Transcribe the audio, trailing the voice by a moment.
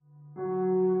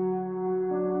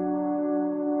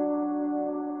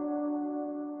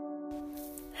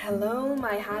Hello,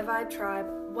 my high vibe tribe.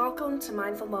 Welcome to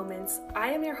Mindful Moments. I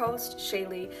am your host,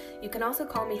 Shaylee. You can also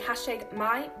call me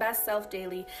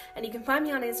 #MyBestSelfDaily, and you can find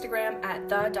me on Instagram at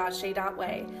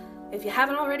the.shay.way. If you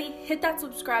haven't already, hit that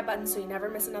subscribe button so you never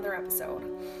miss another episode.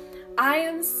 I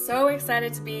am so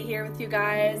excited to be here with you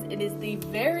guys. It is the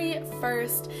very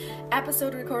first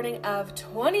episode recording of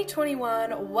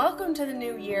 2021. Welcome to the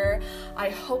new year.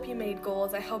 I hope you made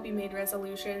goals. I hope you made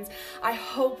resolutions. I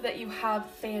hope that you have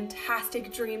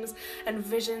fantastic dreams and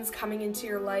visions coming into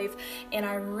your life. And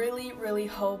I really, really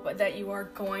hope that you are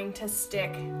going to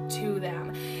stick to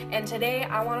them. And today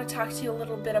I want to talk to you a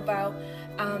little bit about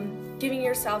giving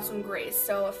yourself some grace.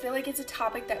 So I feel like it's a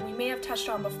topic that we may have touched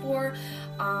on before,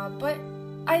 but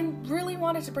I really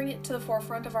wanted to bring it to the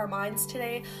forefront of our minds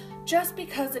today, just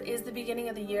because it is the beginning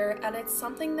of the year and it's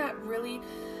something that really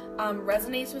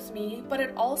resonates with me, but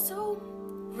it also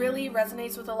really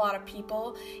resonates with a lot of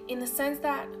people in the sense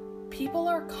that people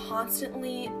are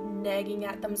constantly nagging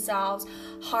at themselves,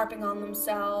 harping on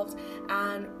themselves,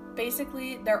 and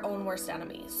basically their own worst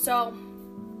enemy. So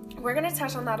we're going to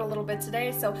touch on that a little bit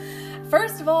today. So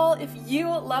first of all, if you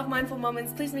love Mindful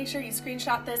Moments, please make sure you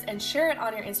screenshot this and share it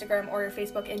on your Instagram or your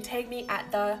Facebook and tag me at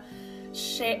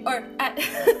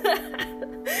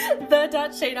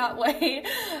the.shay.way.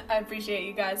 I appreciate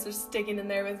you guys for sticking in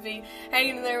there with me,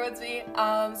 hanging in there with me.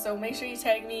 So make sure you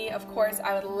tag me. Of course,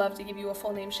 I would love to give you a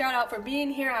full name shout out for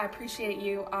being here. I appreciate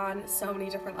you on so many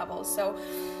different levels. So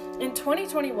in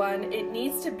 2021, it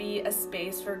needs to be a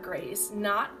space for grace,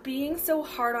 not being so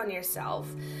hard on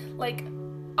yourself. Like,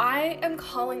 I am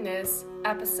calling this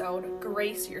episode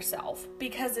Grace Yourself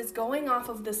because it's going off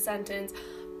of the sentence,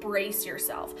 brace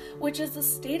yourself, which is the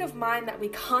state of mind that we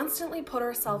constantly put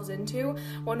ourselves into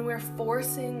when we're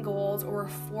forcing goals or we're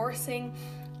forcing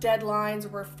deadlines, or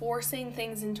we're forcing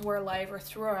things into our life or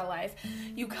through our life.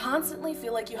 You constantly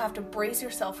feel like you have to brace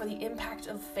yourself for the impact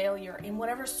of failure in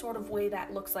whatever sort of way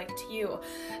that looks like to you.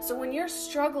 So when you're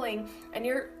struggling and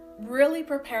you're really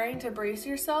preparing to brace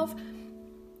yourself,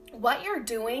 what you're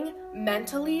doing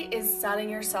mentally is setting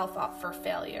yourself up for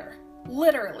failure.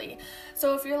 Literally.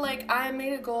 So if you're like, I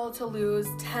made a goal to lose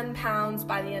 10 pounds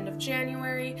by the end of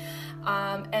January,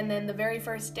 and then the very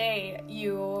first day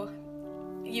you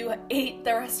ate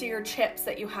the rest of your chips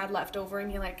that you had left over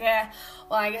and you're like, well,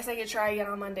 I guess I could try again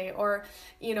on Monday, or,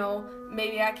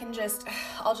 maybe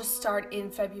I'll just start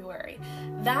in February.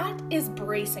 That is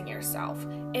bracing yourself,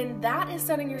 and that is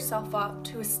setting yourself up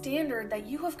to a standard that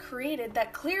you have created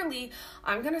that clearly,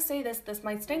 I'm going to say this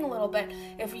might sting a little bit,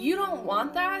 if you don't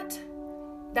want that,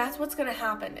 that's what's going to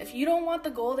happen. If you don't want the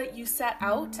goal that you set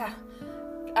out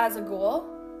as a goal,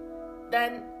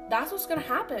 then that's what's going to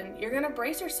happen. You're going to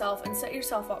brace yourself and set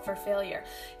yourself up for failure.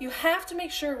 You have to make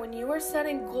sure when you are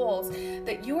setting goals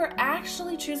that you are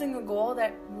actually choosing a goal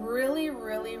that really,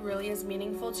 really, really is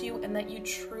meaningful to you and that you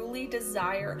truly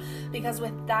desire. Because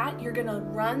with that, you're going to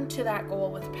run to that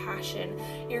goal with passion.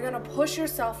 You're going to push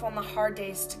yourself on the hard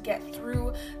days to get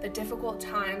through the difficult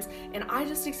times. And I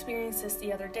just experienced this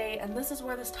the other day, and this is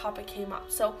where this topic came up.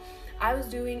 So I was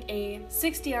doing a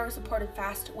 60-hour supported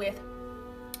fast with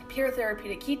pure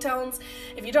therapeutic ketones.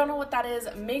 If you don't know what that is,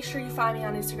 make sure you find me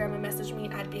on Instagram and message me.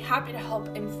 I'd be happy to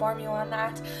help inform you on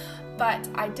that. But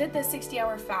I did this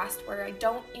 60-hour fast where I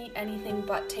don't eat anything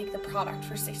but take the product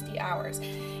for 60 hours.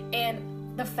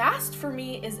 And the fast for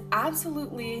me is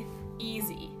absolutely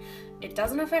easy. It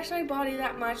doesn't affect my body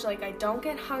that much. Like, I don't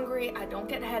get hungry, I don't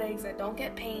get headaches, I don't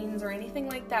get pains or anything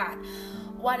like that.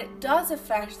 What it does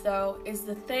affect, though, is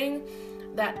the thing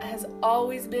that has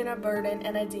always been a burden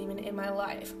and a demon in my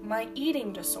life, my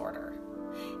eating disorder.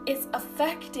 It's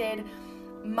affected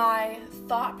my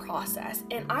thought process,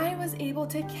 and I was able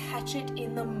to catch it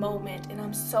in the moment, and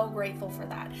I'm so grateful for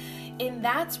that. And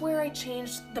that's where I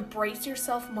changed the brace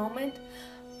yourself moment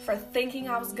for thinking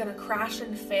I was gonna crash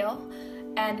and fail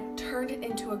and turned it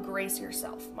into a grace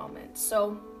yourself moment.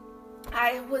 So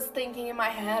I was thinking in my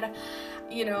head,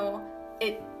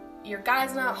 your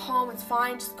guy's not home, it's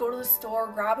fine, just go to the store,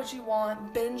 grab what you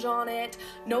want, binge on it,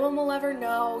 no one will ever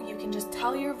know. You can just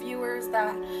tell your viewers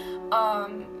that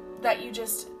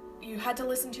you had to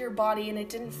listen to your body and it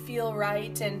didn't feel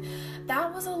right, and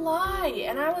that was a lie.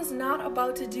 And I was not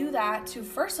about to do that to,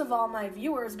 first of all, my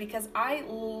viewers, because I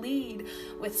lead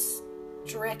with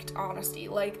strict honesty.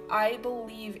 Like, I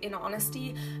believe in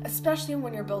honesty, especially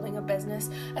when you're building a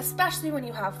business, especially when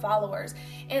you have followers.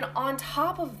 And on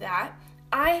top of that,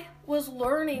 I was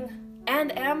learning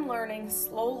and am learning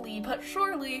slowly but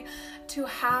surely to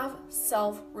have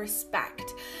self-respect.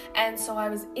 And so I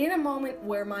was in a moment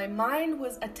where my mind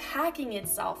was attacking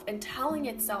itself and telling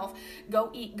itself,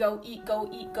 go eat, go eat, go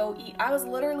eat, go eat. I was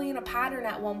literally in a pattern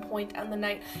at one point on the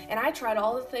night, and I tried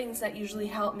all the things that usually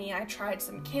help me. I tried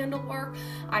some candle work,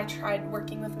 I tried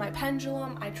working with my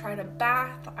pendulum, I tried a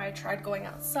bath, I tried going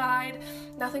outside.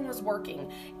 Nothing was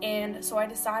working. And so I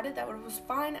decided that it was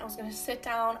fine. I was going to sit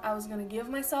down, I was going to give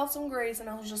myself some grace, and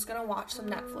I was just going to watch some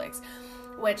Netflix,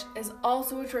 which is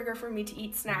also a trigger for me to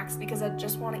eat snacks because I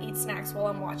just want to eat snacks while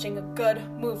I'm watching a good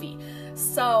movie.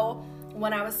 So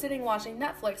when I was sitting watching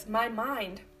Netflix, my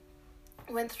mind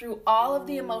went through all of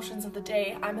the emotions of the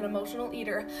day. I'm an emotional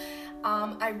eater.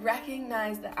 I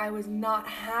recognized that I was not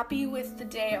happy with the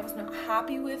day. I was not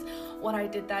happy with what I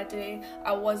did that day.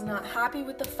 I was not happy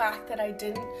with the fact that I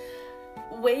didn't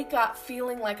wake up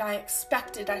feeling like I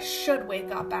expected I should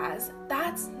wake up as.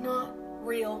 That's not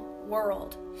real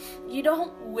world. You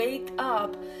don't wake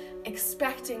up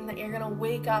expecting that you're gonna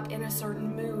wake up in a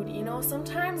certain mood. You know,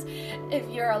 sometimes if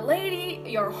you're a lady,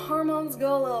 your hormones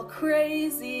go a little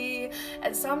crazy,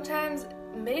 and sometimes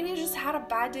maybe you just had a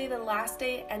bad day the last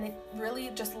day and it really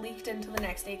just leaked into the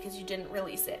next day because you didn't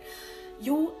release it.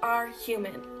 You are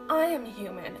human. I am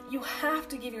human. You have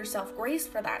to give yourself grace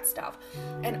for that stuff.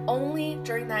 And only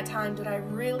during that time did I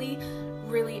really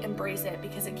embrace it,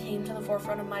 because it came to the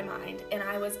forefront of my mind and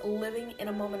I was living in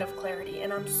a moment of clarity,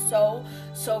 and I'm so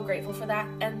grateful for that.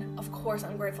 And of course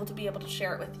I'm grateful to be able to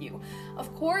share it with you.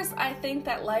 Of course, I think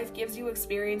that life gives you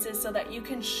experiences so that you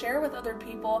can share with other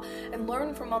people and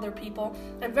learn from other people.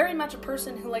 I'm very much a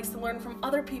person who likes to learn from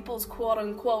other people's quote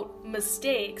unquote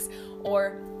mistakes,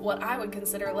 or what I would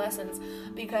consider lessons,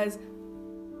 because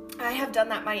I have done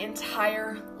that my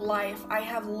entire life. I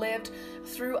have lived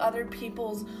through other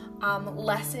people's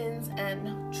lessons and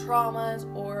traumas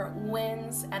or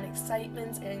wins and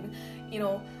excitements and, you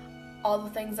know, all the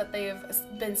things that they have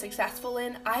been successful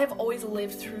in. I have always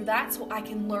lived through that so I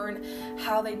can learn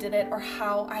how they did it or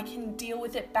how I can deal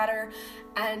with it better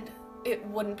and it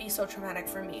wouldn't be so traumatic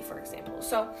for me, for example.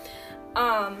 So,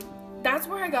 that's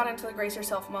where I got into the Grace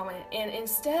Yourself moment. And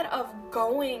instead of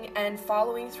going and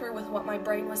following through with what my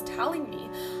brain was telling me,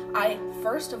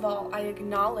 first of all, I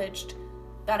acknowledged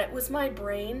that it was my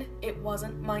brain, it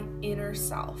wasn't my inner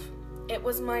self. It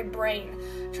was my brain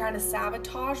trying to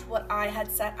sabotage what I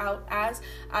had set out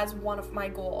as one of my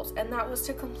goals, and that was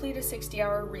to complete a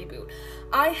 60-hour reboot.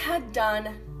 I had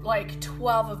done like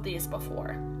 12 of these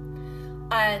before,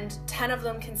 and 10 of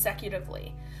them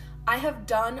consecutively. I have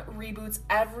done reboots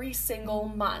every single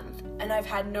month, and I've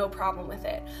had no problem with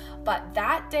it. But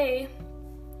that day,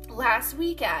 last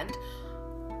weekend,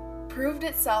 proved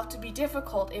itself to be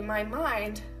difficult in my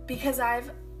mind because I've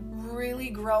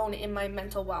really grown in my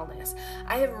mental wellness.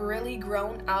 I have really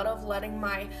grown out of letting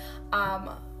my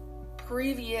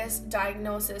previous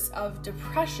diagnosis of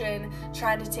depression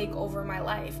try to take over my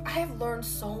life. I have learned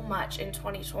so much in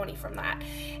 2020 from that,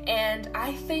 and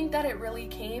I think that it really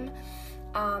came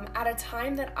at a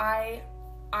time that I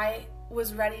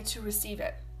was ready to receive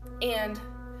it. And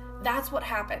that's what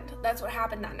happened. That's what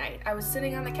happened that night. I was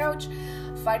sitting on the couch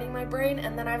fighting my brain,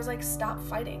 and then I was like, stop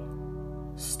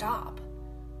fighting. Stop.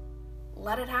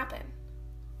 Let it happen.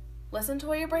 Listen to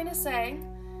what your brain is saying,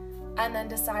 and then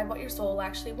decide what your soul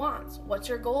actually wants. What's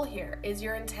your goal here? Is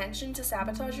your intention to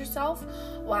sabotage yourself?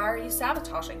 Why are you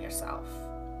sabotaging yourself?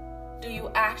 Do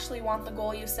you actually want the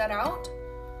goal you set out?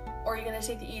 Or are you going to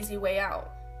take the easy way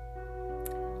out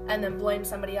and then blame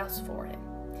somebody else for it?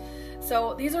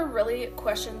 So these are really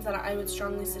questions that I would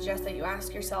strongly suggest that you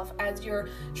ask yourself as you're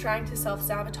trying to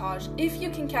self-sabotage, if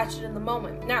you can catch it in the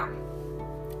moment. Now,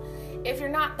 if you're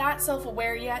not that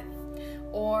self-aware yet,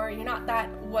 or you're not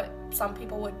that what some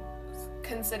people would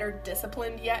consider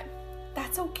disciplined yet,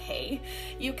 that's okay.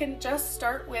 You can just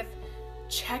start with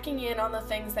checking in on the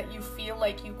things that you feel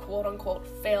like you quote unquote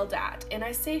failed at. And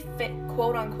I say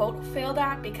quote unquote failed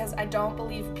at because I don't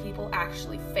believe people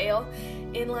actually fail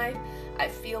in life. I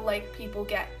feel like people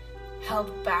get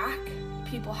held back,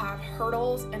 people have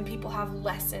hurdles, and people have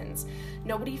lessons.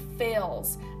 Nobody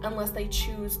fails unless they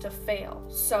choose to fail.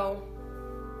 So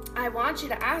I want you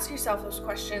to ask yourself those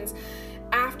questions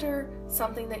after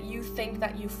something that you think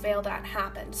that you failed at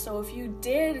happened. So if you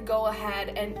did go ahead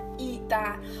and eat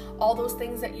all those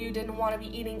things that you didn't want to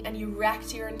be eating, and you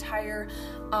wrecked your entire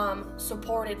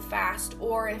supported fast,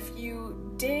 or if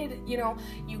you did,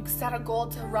 you set a goal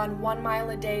to run 1 mile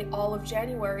a day all of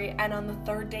January, and on the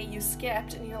 3rd day you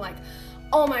skipped, and you're like,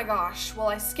 oh my gosh, well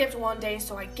I skipped 1 day,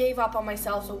 so I gave up on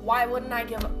myself, so why wouldn't I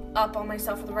give up on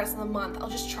myself for the rest of the month? I'll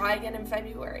just try again in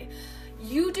February.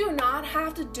 You do not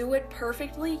have to do it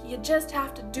perfectly. You just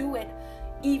have to do it,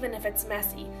 even if it's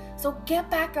messy. So get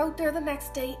back out there the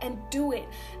next day and do it.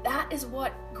 That is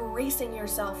what gracing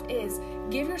yourself is.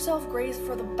 Give yourself grace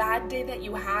for the bad day that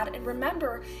you had, and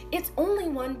remember, it's only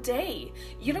one day.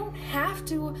 You don't have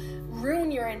to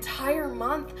ruin your entire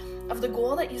month of the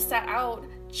goal that you set out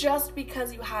just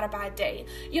because you had a bad day.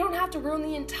 You don't have to ruin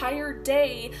the entire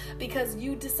day because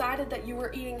you decided that you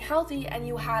were eating healthy and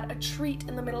you had a treat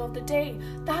in the middle of the day.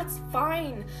 That's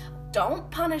fine.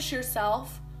 Don't punish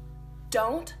yourself.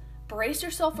 Don't brace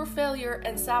yourself for failure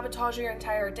and sabotage your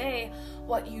entire day.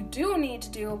 What you do need to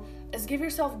do is give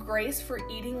yourself grace for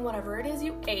eating whatever it is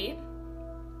you ate,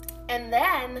 and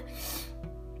then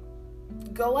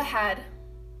go ahead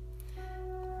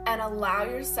and allow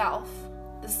yourself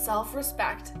the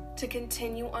self-respect to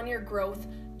continue on your growth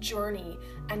journey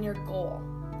and your goal,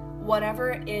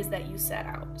 whatever it is that you set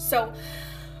out. So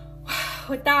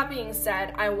with that being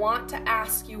said, I want to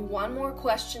ask you one more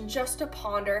question just to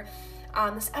ponder.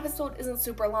 This episode isn't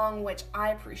super long, which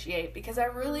I appreciate because I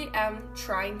really am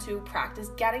trying to practice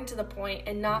getting to the point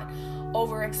and not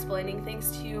over-explaining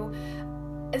things to you,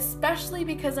 especially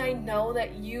because I know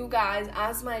that you guys,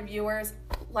 as my viewers,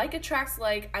 like attracts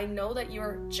like. I know that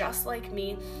you're just like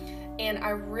me, and I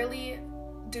really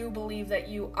do believe that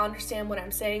you understand what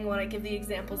I'm saying when I give the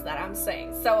examples that I'm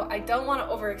saying. So I don't want to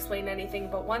over-explain anything,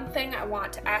 but one thing I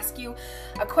want to ask you,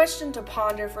 a question to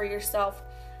ponder for yourself.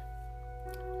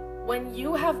 When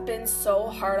you have been so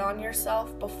hard on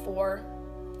yourself before,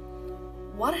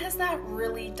 what has that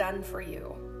really done for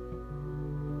you?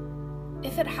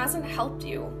 If it hasn't helped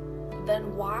you,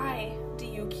 then why do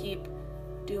you keep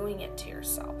doing it to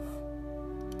yourself?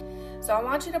 So I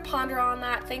want you to ponder on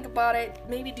that, think about it,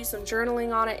 maybe do some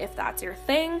journaling on it if that's your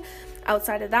thing.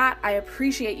 Outside of that, I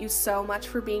appreciate you so much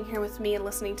for being here with me and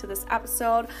listening to this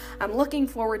episode. I'm looking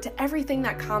forward to everything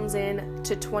that comes in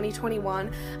to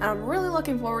 2021, and I'm really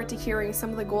looking forward to hearing some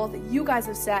of the goals that you guys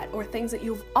have set or things that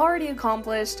you've already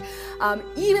accomplished,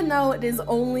 even though it is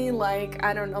only the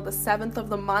 7th of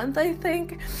the month, I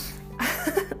think.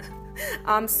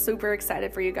 I'm super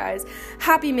excited for you guys.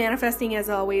 Happy manifesting as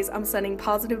always. I'm sending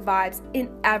positive vibes in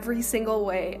every single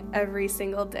way, every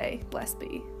single day. Blessed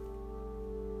be.